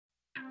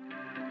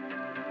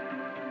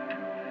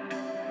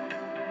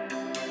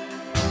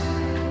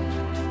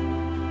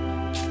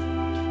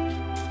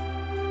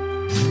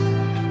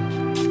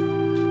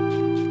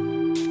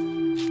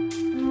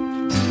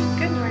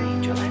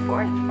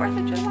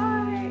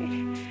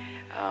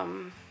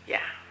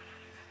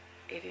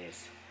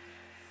is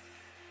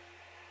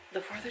the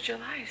 4th of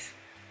July,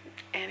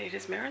 and it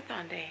is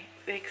marathon day.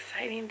 The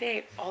exciting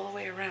day all the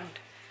way around.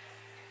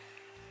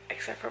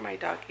 Except for my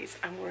doggies.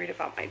 I'm worried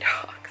about my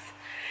dogs.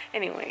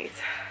 Anyways,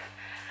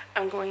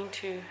 I'm going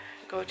to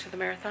go to the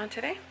marathon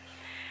today.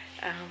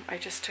 I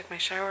just took my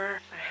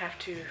shower. I have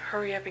to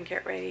hurry up and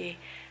get ready.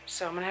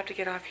 So I'm gonna have to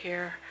get off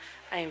here.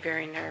 I am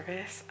very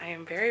nervous. I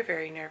am very,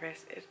 very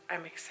nervous.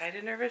 I'm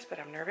excited nervous, but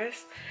I'm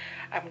nervous.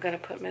 I'm gonna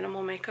put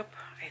minimal makeup.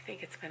 I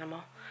think it's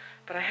minimal,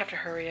 but I have to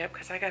hurry up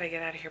because I gotta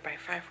get out of here by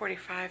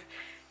 5:45,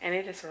 and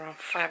it is around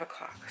 5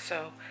 o'clock.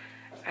 So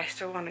I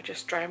still want to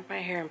just dry my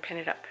hair and pin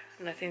it up.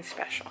 Nothing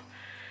special.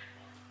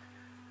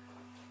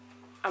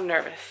 I'm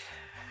nervous.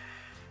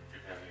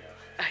 You're gonna be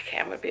okay. Okay,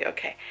 I'm gonna be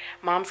okay.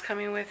 Mom's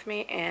coming with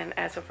me, and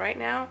as of right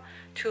now,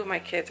 2 of my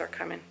kids are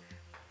coming,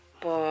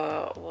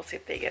 but we'll see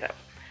if they get up.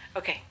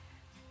 Okay,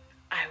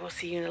 I will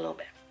see you in a little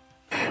bit.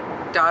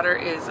 Daughter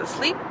is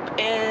asleep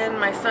and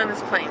my son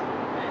is playing.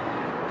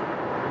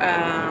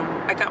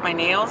 I got my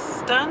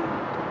nails done.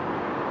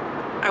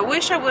 I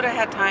wish I would have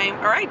had time,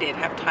 or I did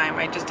have time,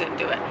 I just didn't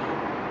do it.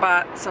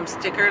 Bought some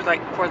stickers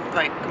like for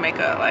make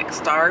a like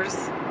stars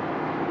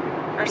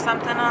or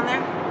something on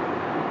there.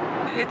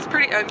 It's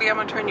pretty ugly. I'm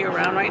gonna turn you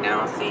around right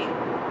now. See,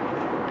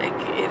 like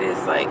it is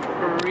like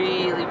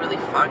really, really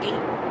foggy.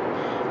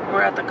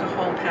 We're at the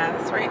Cajon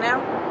Pass right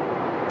now,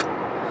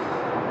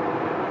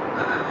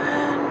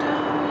 and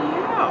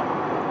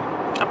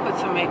yeah, I put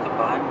some makeup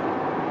on.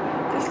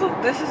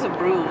 This is a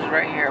bruise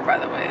right here, by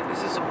the way.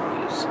 This is a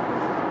bruise.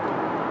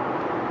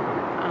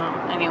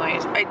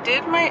 Anyways, I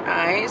did my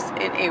eyes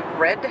in a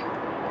red.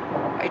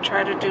 I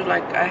tried to do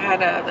like, I had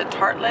the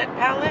Tartelette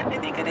palette, I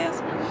think it is,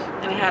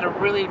 and it had a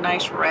really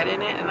nice red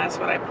in it, and that's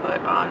what I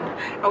put on.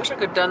 I wish I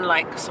could have done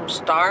like some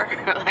star,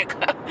 like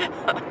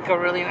a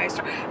really nice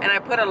star. And I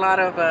put a lot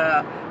of,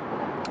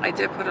 I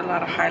did put a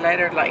lot of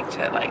highlighter, like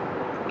to like,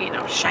 you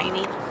know,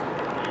 shiny.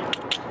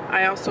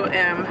 I also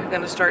am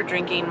gonna start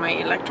drinking my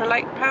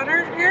electrolyte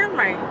powder here,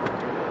 my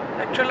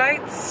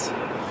electrolytes.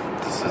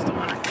 This is the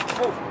one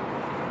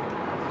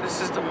This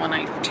is the one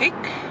I take.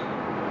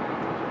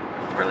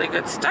 Really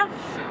good stuff.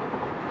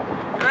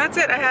 And that's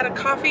it. I had a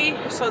coffee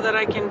so that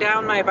I can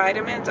down my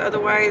vitamins.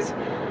 Otherwise,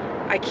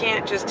 I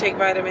can't just take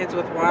vitamins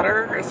with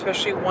water,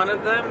 especially one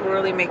of them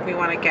really make me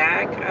want to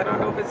gag. I don't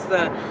know if it's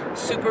the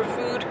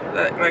superfood,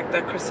 like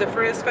the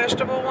cruciferous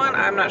vegetable one.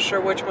 I'm not sure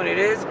which one it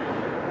is,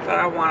 but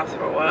I want to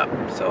throw up.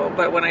 So,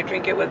 but when I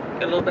drink it with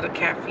a little bit of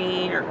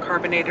caffeine or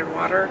carbonated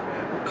water,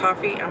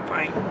 coffee, I'm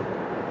fine.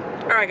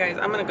 All right, guys,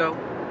 I'm gonna go.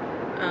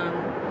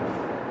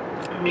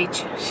 I'll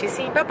meet you. She's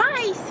saying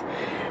bye-byes.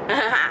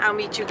 I'll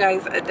meet you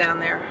guys down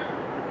there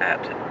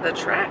at the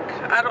track.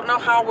 I don't know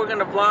how we're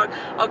gonna vlog.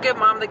 I'll give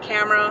Mom the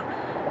camera.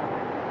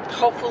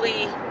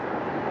 Hopefully,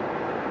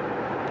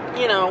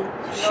 you know,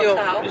 she'll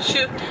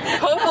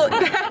hopefully,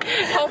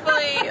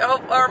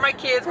 or my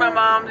kids, my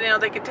mom, you know,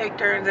 they could take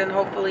turns and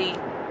hopefully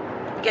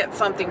get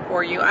something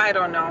for you. I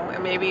don't know.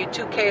 It may be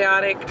too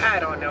chaotic. I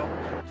don't know.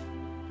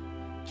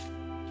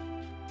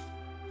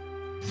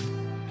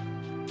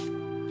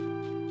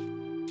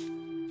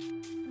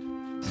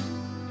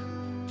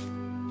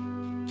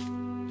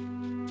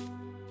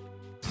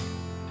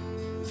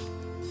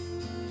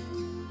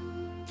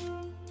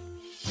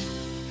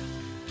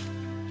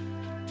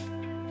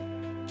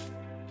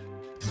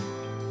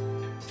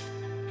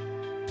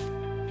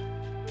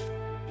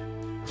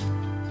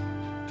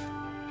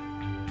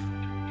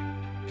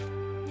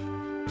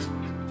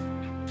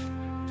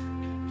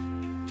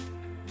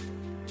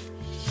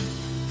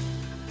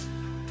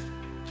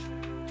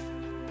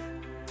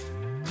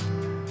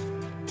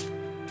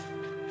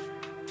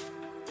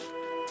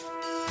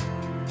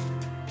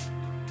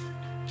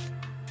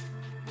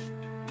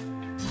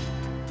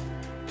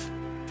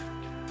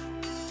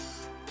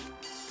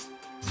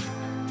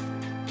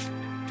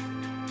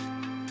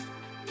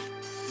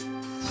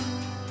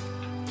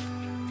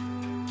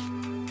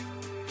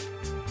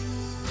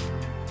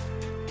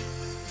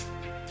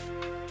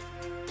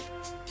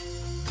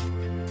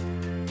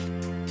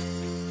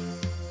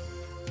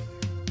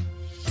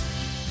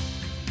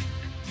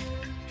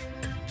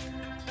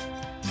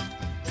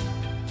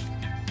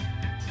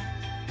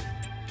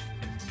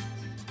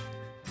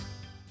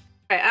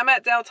 I'm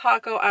at Del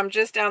Taco. I'm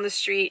just down the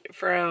street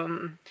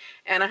from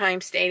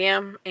Anaheim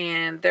Stadium,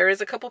 and there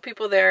is a couple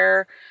people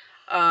there,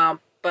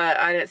 but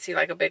I didn't see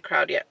like a big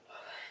crowd yet,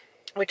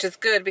 which is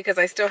good because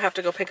I still have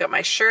to go pick up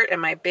my shirt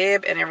and my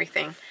bib and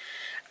everything.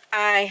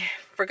 I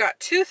forgot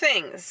 2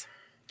 things.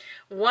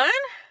 One,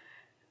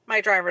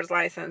 my driver's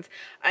license.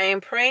 I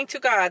am praying to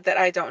God that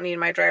I don't need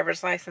my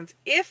driver's license.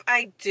 If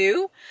I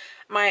do,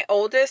 my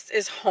oldest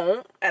is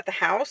home at the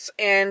house,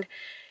 and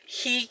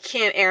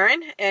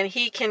Aaron, and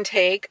he can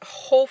take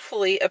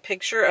hopefully a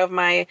picture of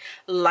my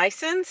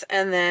license,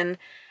 and then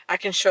I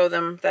can show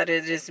them that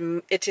it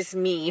is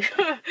me.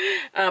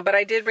 But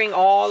I did bring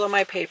all of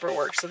my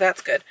paperwork, so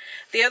that's good.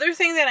 The other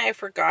thing that I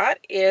forgot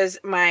is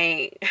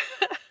my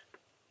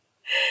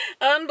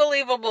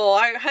unbelievable.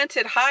 I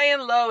hunted high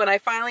and low, and I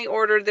finally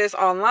ordered this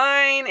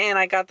online, and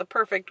I got the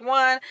perfect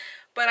one.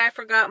 but I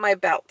forgot my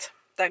belt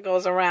that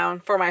goes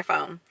around for my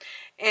phone.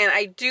 And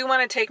I do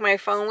want to take my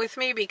phone with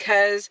me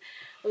because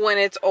when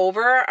it's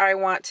over, I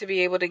want to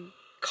be able to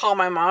call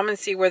my mom and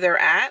see where they're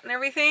at and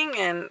everything.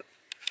 And,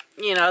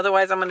 you know,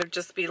 otherwise I'm going to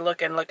just be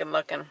looking.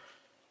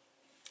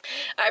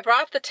 I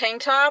brought the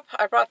tank top.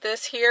 I brought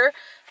this here.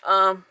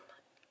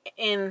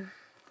 In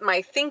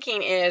my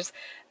thinking is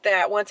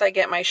that once I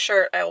get my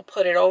shirt, I will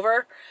put it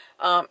over.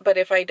 But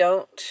if I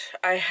don't,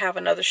 I have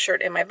another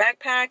shirt in my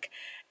backpack.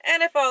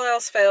 And if all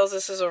else fails,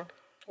 this is a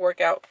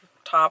workout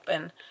top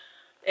and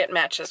it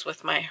matches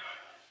with my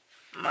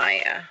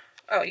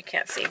oh, you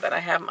can't see, but I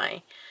have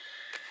my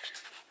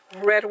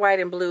red, white,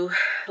 and blue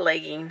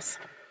leggings.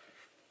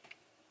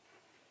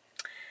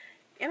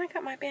 And I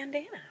got my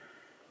bandana.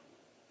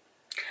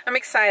 I'm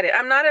excited.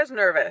 I'm not as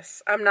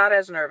nervous. I'm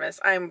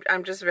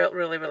just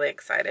really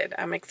excited.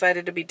 I'm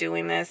excited to be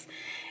doing this.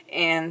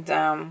 And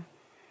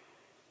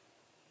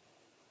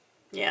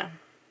yeah,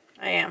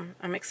 I am.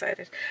 I'm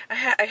excited.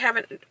 I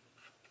haven't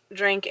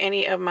drank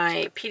any of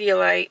my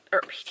Pedialyte.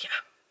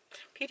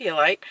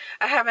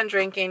 I haven't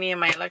drank any of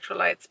my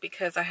electrolytes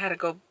because I had to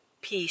go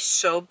pee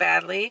so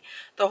badly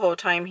the whole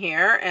time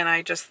here, and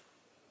I just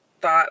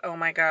thought, oh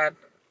my god,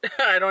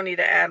 I don't need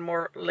to add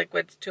more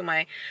liquids to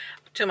my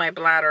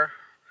bladder.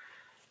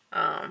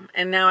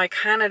 And now I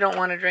kind of don't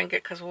want to drink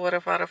it because what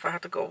if I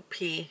have to go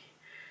pee?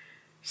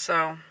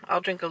 So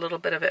I'll drink a little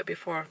bit of it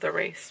before the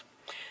race.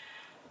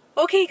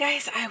 Okay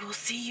guys, I will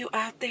see you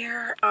out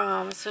there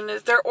as soon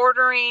as they're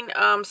ordering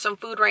some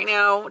food right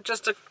now,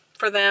 just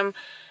for them.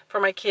 For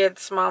my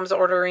kids, mom's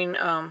ordering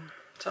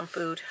some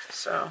food,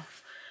 so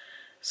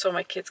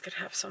my kids could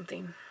have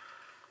something.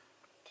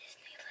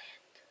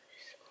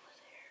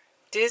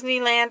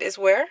 Disneyland is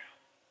where?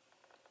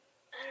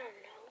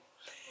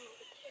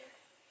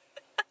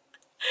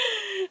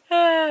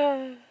 I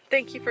don't know.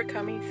 Thank you for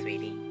coming,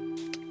 sweetie.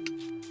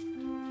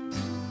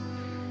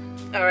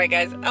 All right,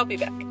 guys, I'll be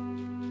back.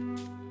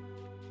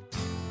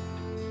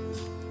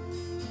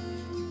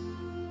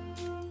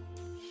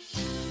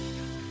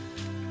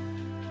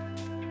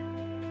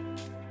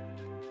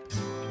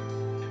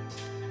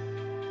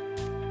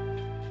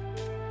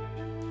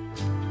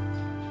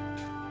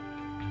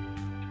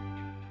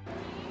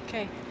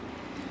 Okay,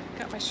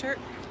 got my shirt,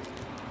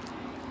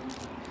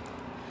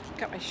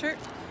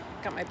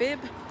 got my bib.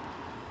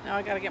 Now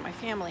I gotta get my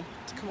family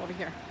to come over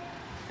here,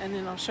 and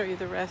then I'll show you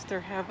the rest. They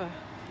have a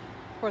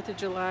 4th of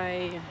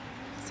July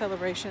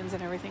celebrations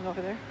and everything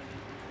over there.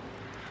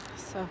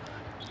 So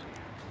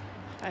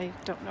I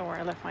don't know where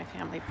I left my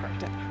family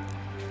parked at.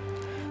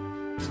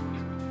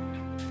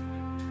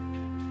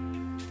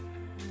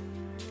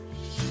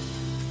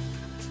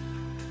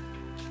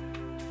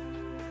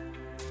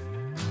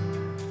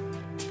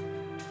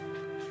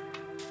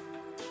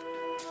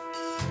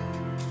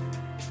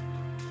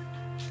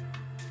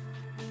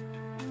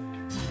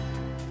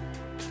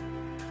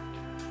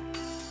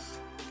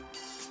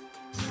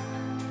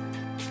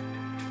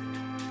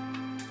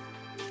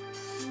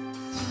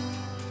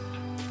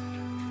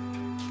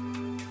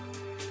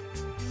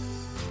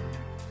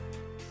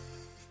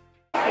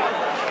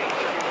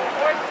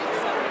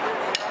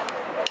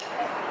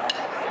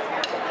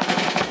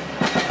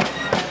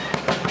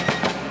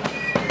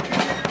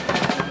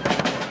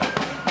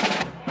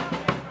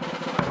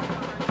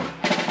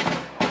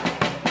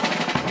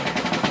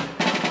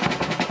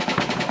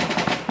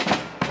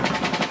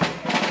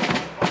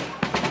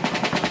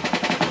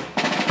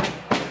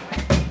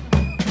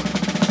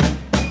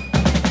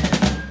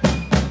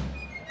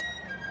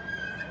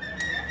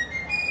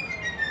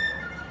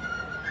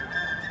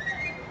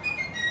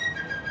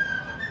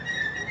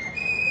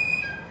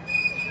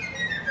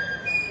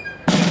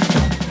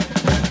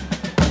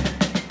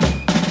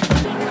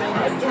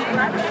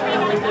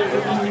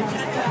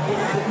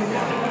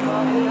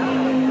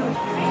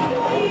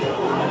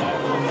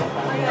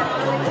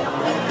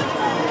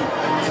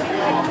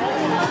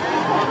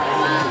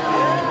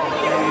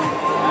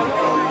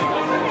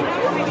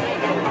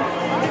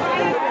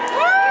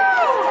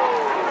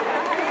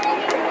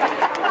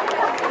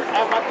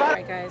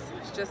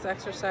 Just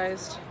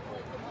exercised,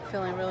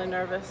 feeling really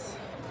nervous.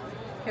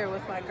 Here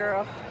with my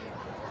girl,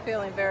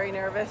 feeling very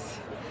nervous.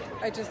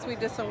 We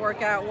did some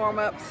workout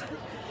warm-ups.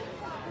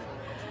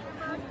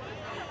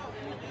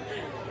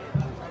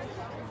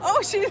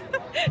 Oh, she's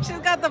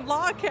got the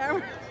vlog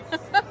camera.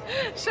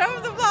 Show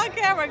them the vlog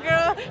camera,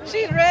 girl.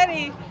 She's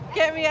ready.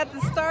 Get me at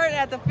the start,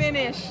 at the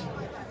finish.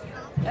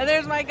 And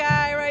there's my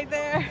guy right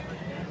there.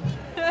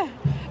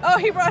 Oh,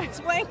 he brought his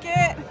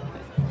blanket.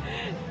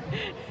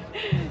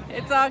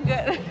 It's all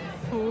good.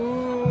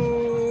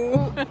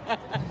 Ooh.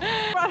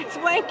 Brought his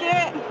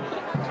blanket.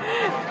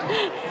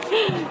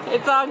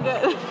 It's all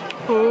good.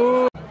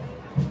 Ooh.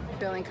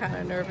 Feeling kind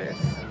of nervous.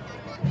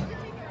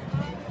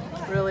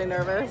 Really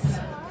nervous.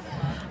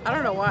 I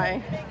don't know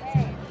why.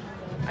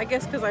 I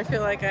guess because I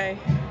feel like I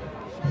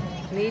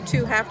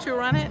have to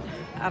run it.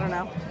 I don't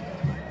know.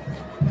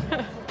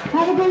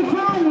 Have a great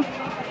time.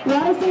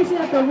 Water station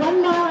at the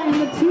 1 mile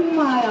and the 2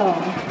 mile.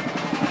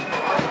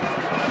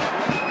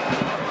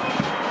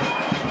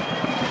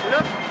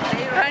 Look,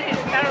 they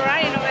running.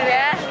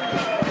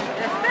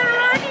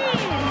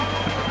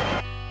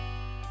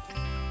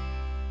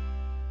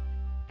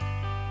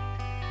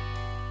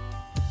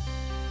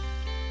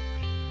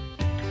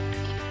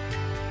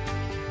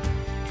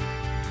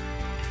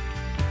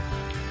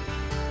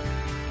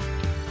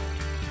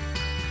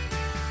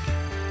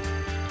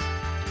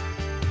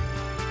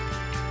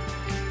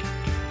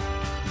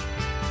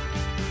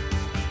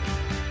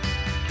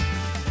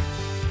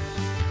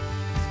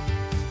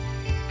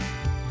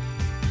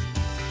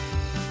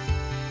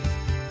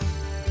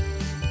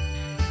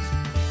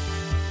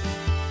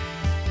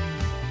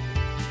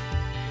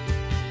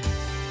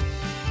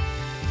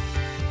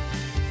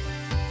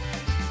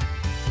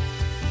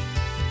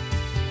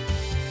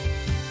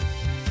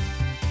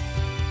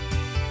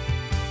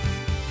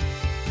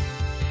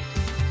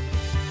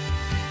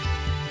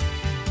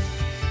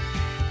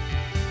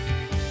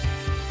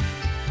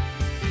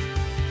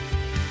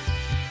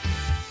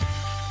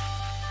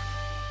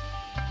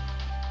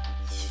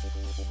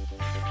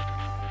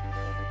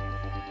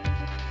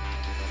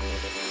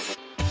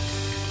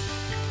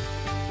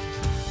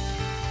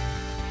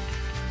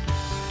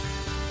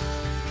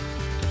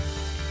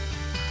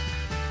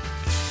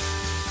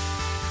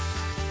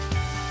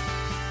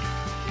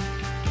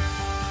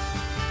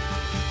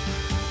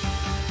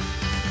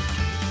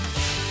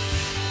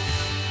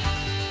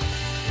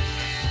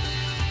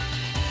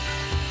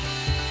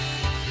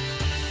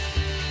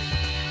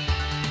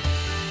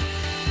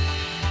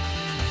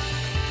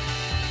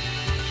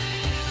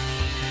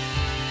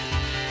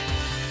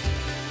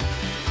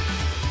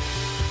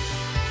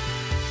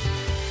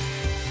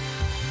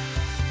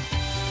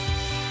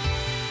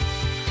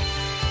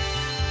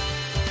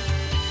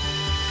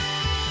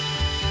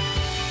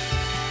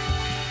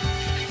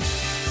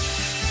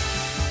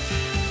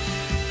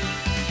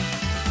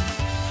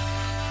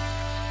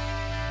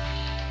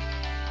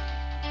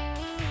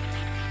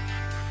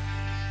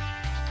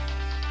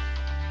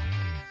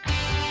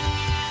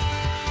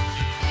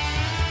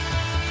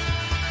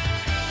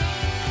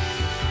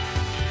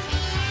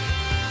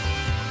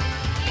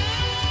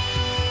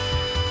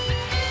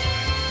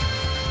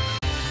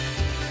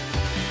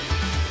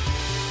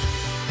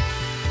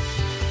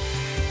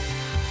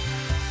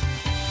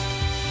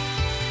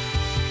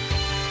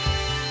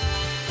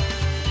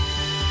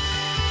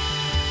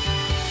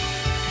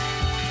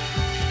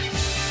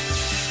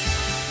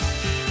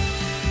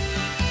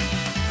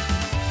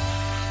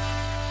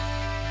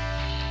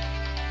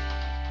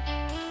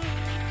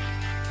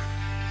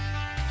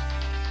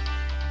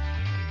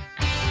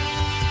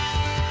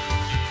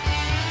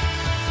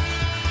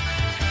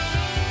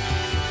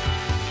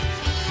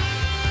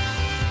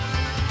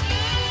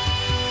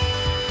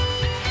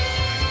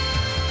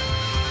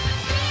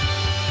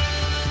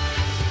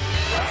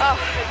 Oh,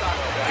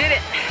 did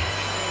it.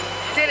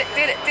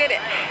 Did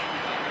it.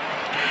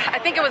 I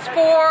think it was I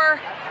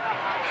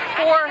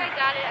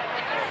got it.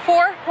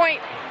 4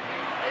 point,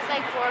 It's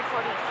like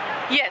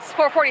 4:46. yes,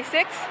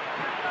 4:46.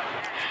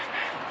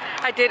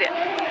 I did it.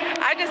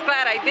 I'm just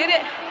glad I did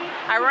it.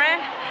 I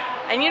ran.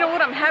 And you know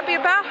what I'm happy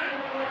about?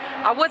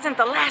 I wasn't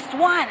the last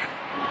one.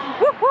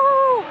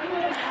 Woohoo!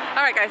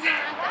 All right, guys.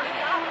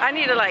 I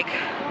need to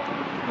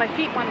my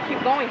feet want to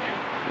keep going.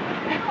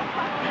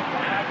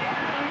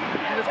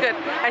 It was good.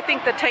 I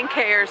think the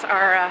 10Kers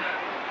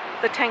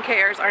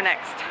are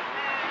next.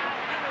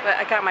 But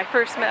I got my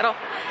first medal.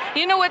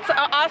 You know what's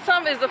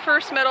awesome is the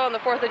first medal on the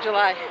 4th of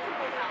July.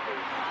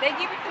 They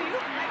give it to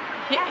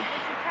you?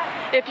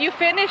 If you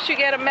finish, you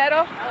get a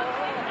medal.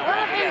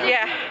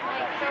 Yeah.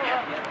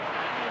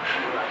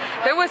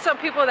 There was some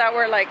people that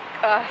were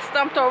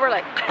stumped over,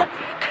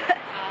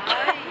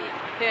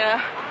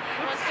 yeah.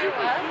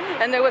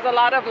 And there was a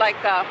lot of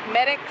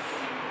medics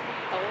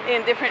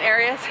in different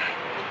areas.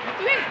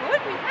 Doing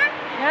good with that?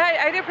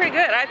 Yeah, I did pretty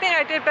good. I think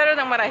I did better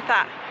than what I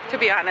thought, to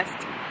be honest.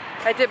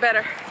 I did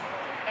better.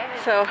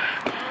 So,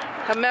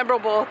 a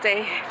memorable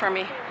day for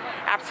me.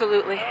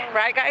 Absolutely.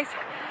 Right, guys?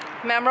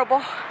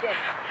 Memorable? Yes.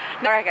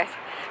 All right, guys.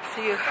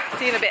 See you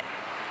in a bit.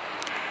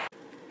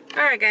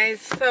 All right,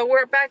 guys. So,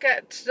 we're back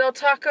at Del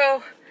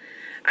Taco.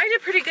 I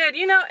did pretty good.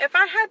 You know, if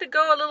I had to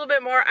go a little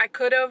bit more, I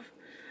could have.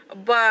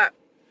 But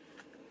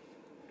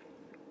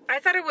I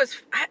thought it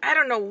was, I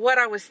don't know what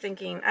I was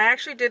thinking. I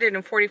actually did it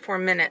in 44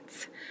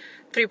 minutes.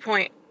 The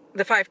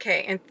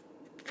 5K in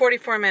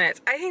 44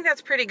 minutes. I think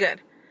that's pretty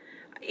good.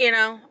 You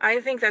know, I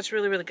think that's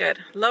really, really good.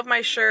 Love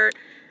my shirt.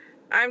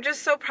 I'm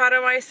just so proud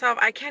of myself.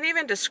 I can't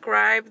even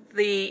describe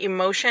the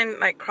emotion,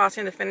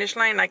 crossing the finish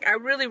line. I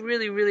really,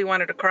 really, really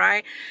wanted to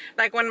cry.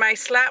 When I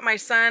slapped my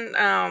son,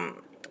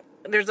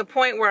 there's a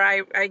point where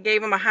I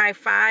gave him a high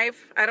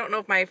five. I don't know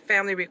if my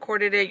family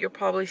recorded it. You'll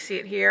probably see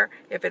it here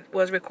if it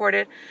was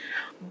recorded.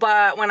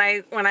 But when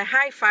I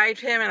high-fived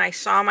him and I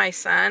saw my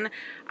son,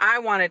 I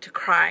wanted to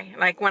cry.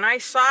 When I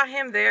saw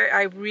him there,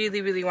 I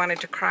really, really wanted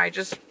to cry.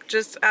 Just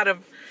out of,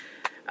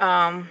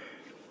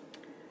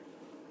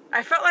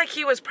 I felt like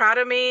he was proud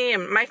of me,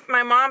 and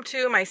my mom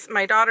too,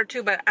 my daughter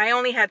too, but I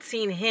only had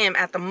seen him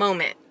at the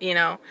moment, you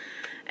know.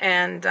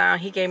 And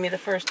he gave me the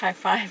first high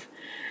five.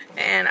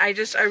 And I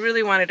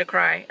really wanted to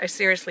cry. I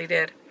seriously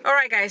did. All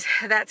right, guys,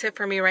 that's it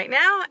for me right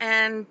now.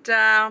 And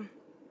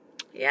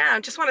yeah, I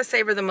just want to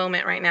savor the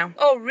moment right now.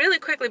 Oh, really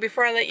quickly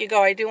before I let you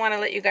go, I do want to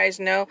let you guys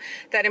know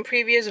that in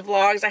previous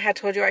vlogs, I had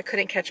told you I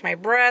couldn't catch my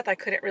breath. I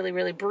couldn't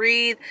really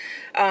breathe.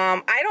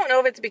 I don't know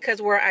if it's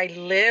because where I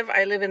live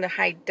in the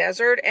high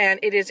desert, and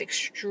it is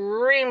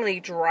extremely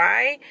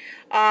dry.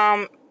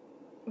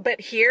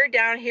 But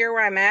down here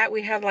where I'm at,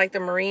 we have the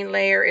marine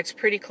layer. It's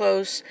pretty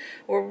close.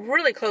 We're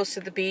really close to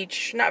the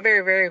beach. Not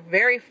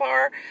very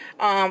far.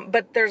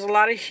 But there's a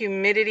lot of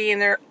humidity in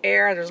the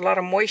air. There's a lot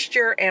of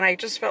moisture. And I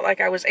just felt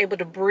like I was able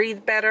to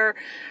breathe better.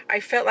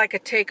 I felt like I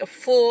could take a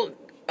full,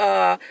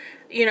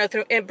 you know,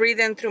 breathe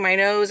in through my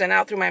nose and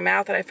out through my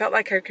mouth. And I felt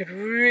like I could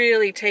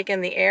really take in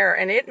the air.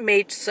 And it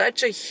made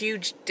such a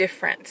huge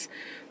difference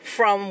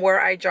from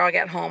where I jog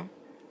at home.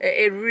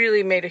 It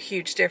really made a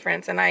huge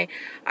difference, and I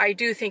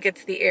do think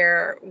it's the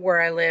air where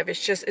I live.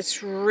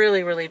 It's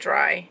really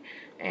dry,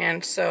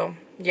 and so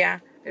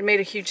yeah, it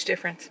made a huge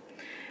difference.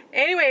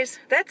 Anyways,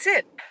 that's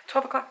it.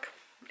 12 o'clock.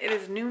 It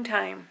is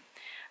noontime.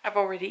 I've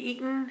already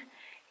eaten.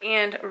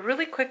 And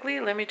really quickly,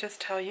 let me just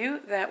tell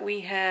you that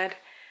we had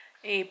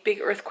a big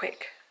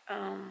earthquake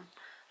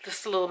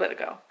just a little bit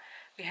ago.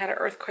 We had an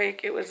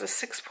earthquake. It was a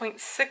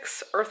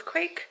 6.6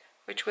 earthquake,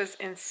 which was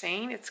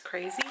insane. It's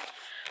crazy.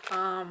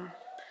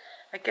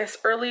 I guess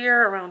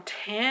earlier around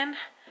 10,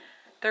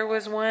 there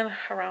was one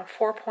around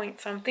 4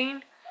 point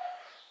something.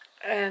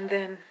 And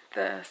then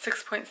the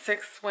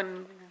 6.6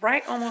 when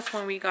right almost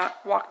when we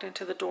walked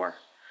into the door.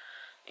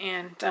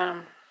 And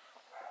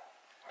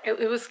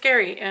it was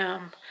scary.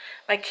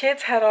 My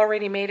kids had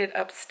already made it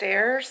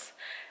upstairs,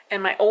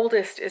 and my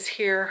oldest is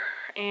here,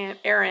 and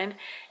Aaron,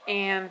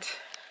 and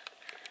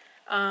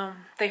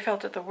they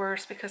felt it the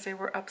worst because they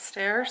were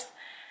upstairs,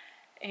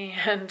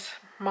 and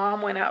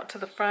Mom went out to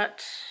the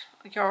front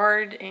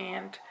yard,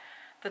 and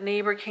the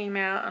neighbor came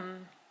out,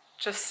 and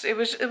just it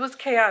was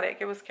chaotic.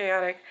 It was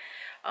chaotic,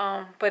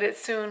 but it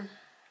soon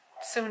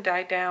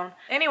died down.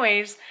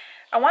 Anyways,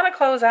 I want to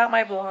close out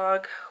my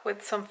vlog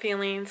with some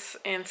feelings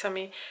and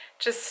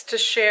just to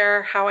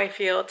share how I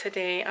feel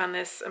today on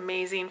this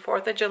amazing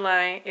 4th of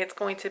July. It's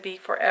going to be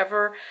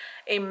forever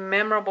a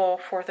memorable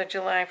 4th of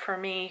July for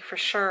me, for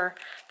sure,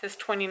 this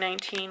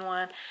 2019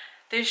 one.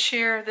 This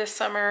year, this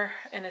summer,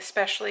 and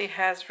especially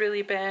has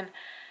really been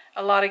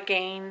a lot of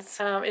gains.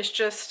 It's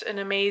just an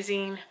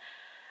amazing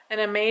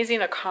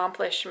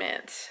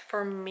accomplishment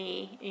for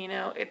me. You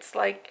know, it's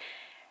like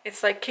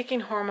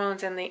kicking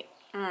hormones in the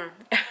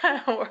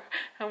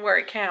where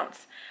it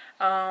counts.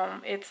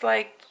 It's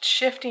like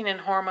shifting in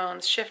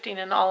hormones, shifting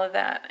in all of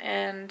that.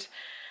 And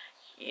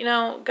you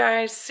know,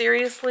 guys,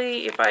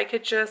 seriously, if I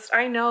could just,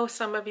 I know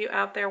some of you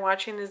out there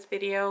watching this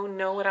video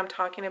know what I'm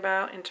talking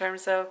about in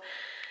terms of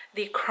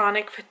the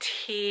chronic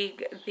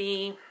fatigue,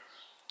 the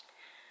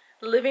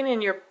living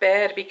in your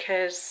bed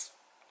because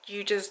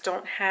you just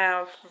don't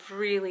have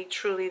really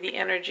truly the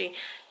energy.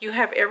 You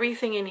have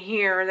everything in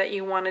here that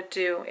you want to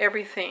do,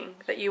 everything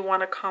that you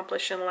want to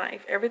accomplish in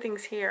life,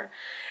 everything's here.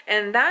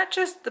 And not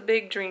just the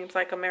big dreams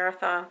like a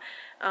marathon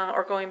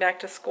or going back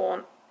to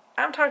school.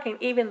 I'm talking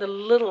even the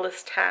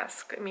littlest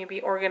task, maybe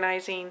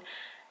organizing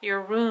your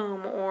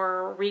room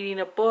or reading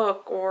a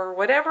book or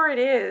whatever it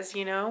is,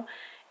 you know.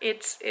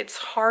 It's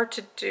hard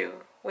to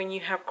do when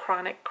you have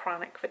chronic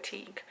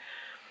fatigue.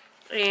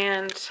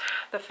 And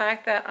the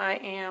fact that I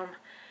am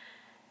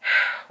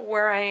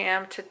where I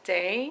am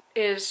today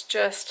is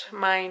just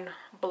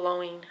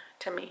mind-blowing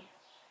to me.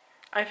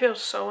 I feel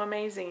so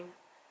amazing.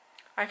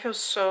 I feel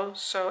so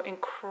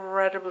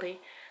incredibly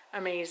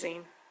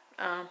amazing.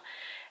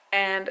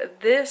 And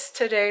this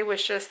today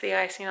was just the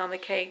icing on the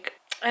cake.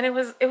 And it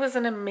was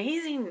an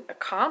amazing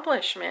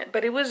accomplishment,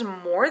 but it was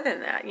more than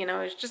that, you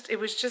know. It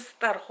was just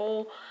that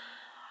whole,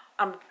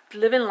 I'm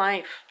living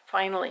life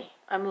finally.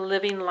 I'm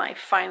living life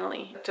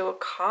finally. To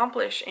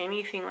accomplish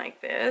anything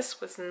like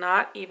this was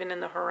not even in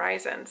the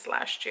horizons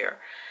last year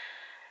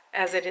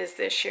as it is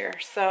this year.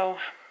 So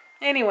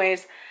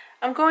anyways,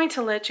 I'm going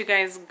to let you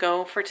guys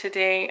go for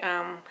today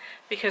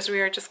because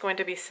we are just going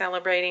to be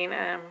celebrating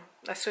as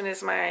soon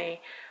as my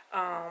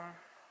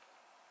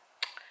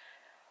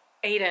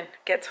Aiden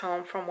gets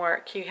home from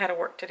work. He had to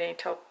work today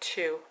till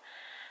 2.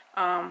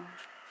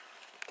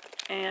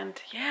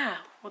 And yeah,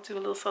 we'll do a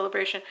little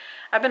celebration.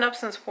 I've been up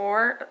since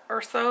 4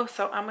 or so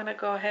I'm gonna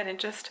go ahead and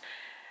just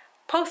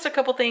post a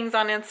couple things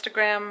on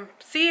Instagram,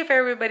 see if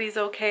everybody's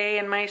okay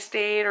in my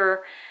state,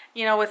 or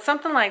you know, with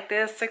something like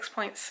this,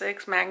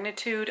 6.6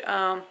 magnitude,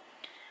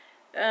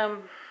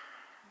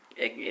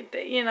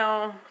 you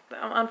know,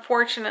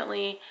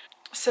 unfortunately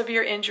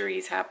severe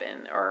injuries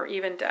happen, or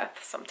even death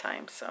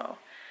sometimes. So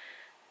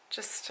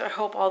just I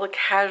hope all the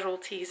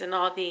casualties and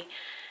all the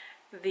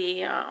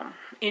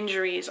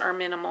injuries are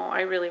minimal.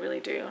 I really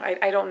do.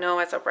 I don't know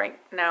as of right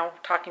now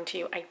talking to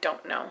you. I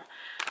don't know,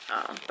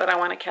 but I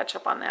want to catch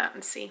up on that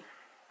and see.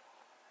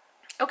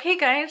 Okay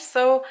guys,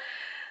 so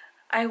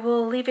I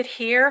will leave it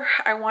here.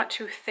 I want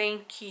to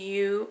thank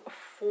you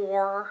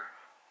for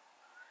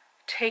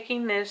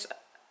taking this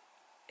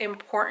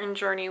important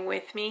journey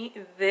with me.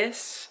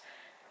 This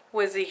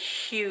was a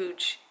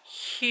huge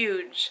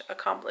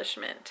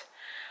accomplishment.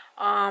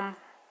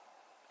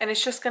 And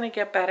it's just going to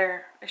get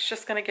better. It's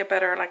just going to get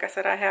better. Like I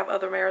said, I have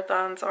other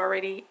marathons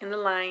already in the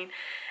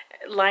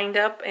lined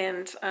up,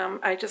 and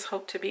I just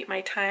hope to beat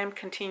my time,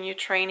 continue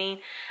training.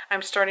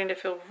 I'm starting to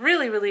feel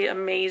really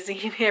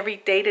amazing every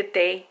day to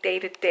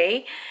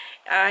day.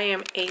 I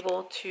am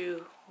able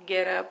to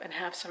get up and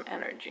have some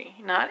energy.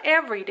 Not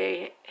every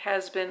day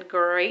has been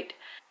great,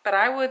 but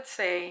I would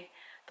say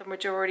the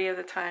majority of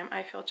the time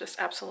I feel just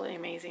absolutely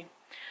amazing.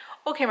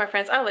 Okay, my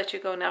friends, I'll let you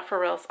go now for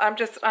reals. I'm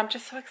just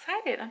so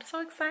excited. I'm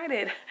so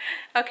excited.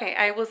 Okay,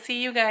 I will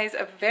see you guys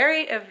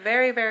very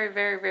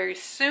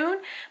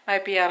soon.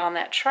 Might be out on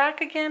that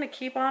track again to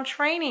keep on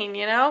training,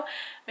 you know.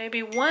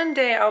 Maybe one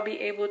day I'll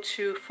be able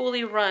to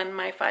fully run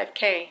my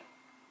 5K.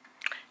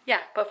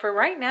 Yeah, but for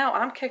right now,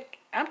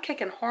 I'm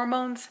kicking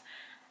hormones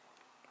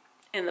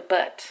in the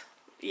butt.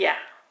 Yeah,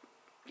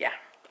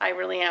 I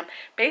really am.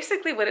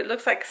 Basically, what it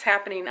looks like is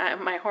happening,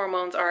 my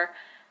hormones are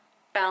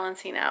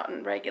balancing out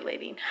and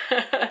regulating.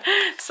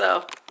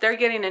 So they're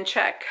getting in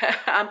check.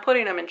 I'm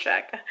putting them in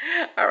check.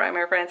 All right,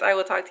 my friends, I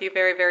will talk to you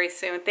very, very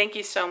soon. Thank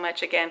you so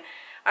much again.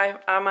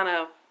 I'm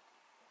gonna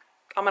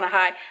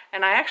hide,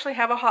 and I actually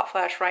have a hot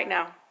flash right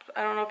now.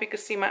 I don't know if you can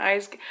see my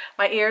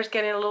ears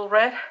getting a little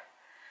red.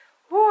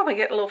 Ooh, I'm gonna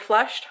get a little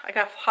flushed. I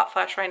got hot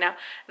flash right now.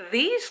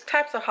 These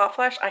types of hot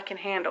flash I can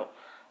handle.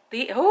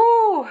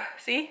 Ooh,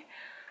 see?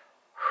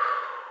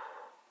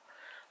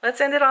 Let's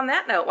end it on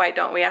that note, why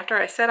don't we? After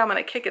I said I'm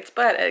gonna kick its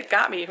butt, it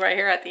got me right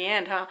here at the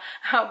end, huh?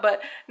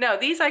 But no,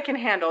 these I can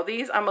handle.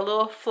 These, I'm a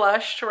little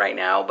flushed right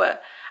now,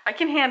 but I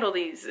can handle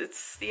these.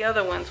 It's the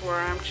other ones where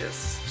I'm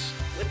just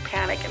with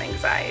panic and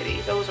anxiety.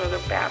 Those are the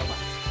bad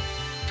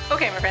ones.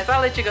 Okay, my friends,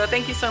 I'll let you go.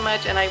 Thank you so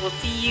much, and I will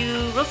see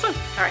you real soon.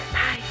 All right,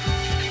 bye.